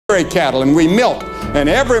cattle, and we milked. And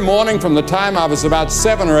every morning from the time I was about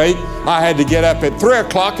 7 or 8, I had to get up at 3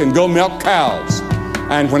 o'clock and go milk cows.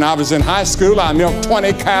 And when I was in high school, I milked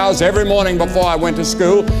 20 cows every morning before I went to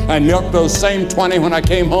school, and milked those same 20 when I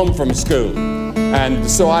came home from school. And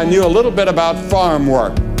so I knew a little bit about farm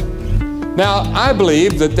work. Now, I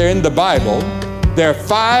believe that in the Bible, there are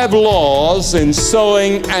 5 laws in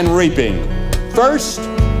sowing and reaping. First,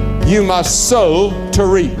 you must sow to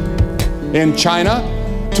reap. In China,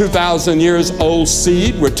 2,000 years old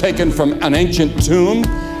seed were taken from an ancient tomb,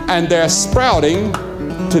 and they're sprouting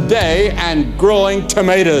today and growing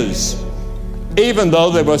tomatoes, even though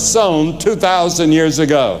they were sown 2,000 years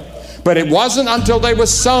ago. But it wasn't until they were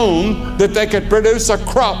sown that they could produce a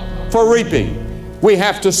crop for reaping. We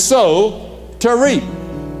have to sow to reap.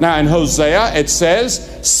 Now in Hosea it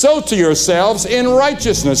says, sow to yourselves in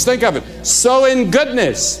righteousness. Think of it. Sow in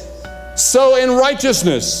goodness. Sow in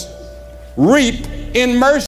righteousness. Reap in mercy.